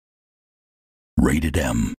Rated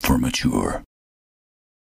M for mature.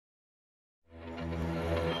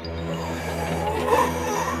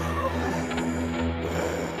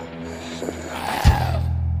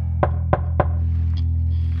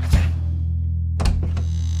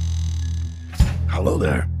 Hello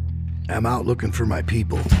there. I'm out looking for my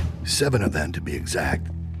people. 7 of them, to be exact.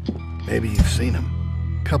 Maybe you've seen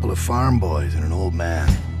them. Couple of farm boys and an old man.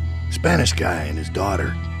 Spanish guy and his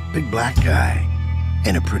daughter. Big black guy.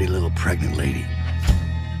 And a pretty little pregnant lady.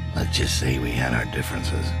 Let's just say we had our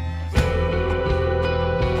differences.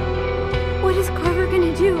 What is Carver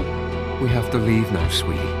gonna do? We have to leave now,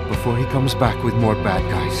 sweetie, before he comes back with more bad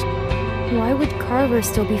guys. Why would Carver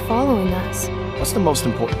still be following us? What's the most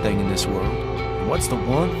important thing in this world? And what's the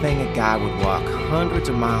one thing a guy would walk hundreds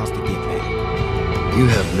of miles to get back? You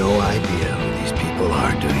have no idea who these people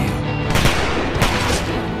are, do you?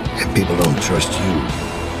 If people don't trust you,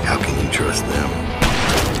 how can you trust them?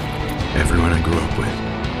 Everyone I grew up with,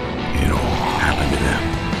 it all happened to them.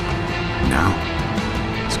 Now,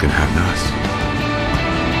 it's gonna happen to us.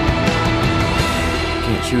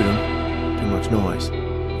 Can't shoot them. Too much noise.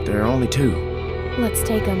 There are only 2. Let's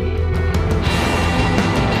take him.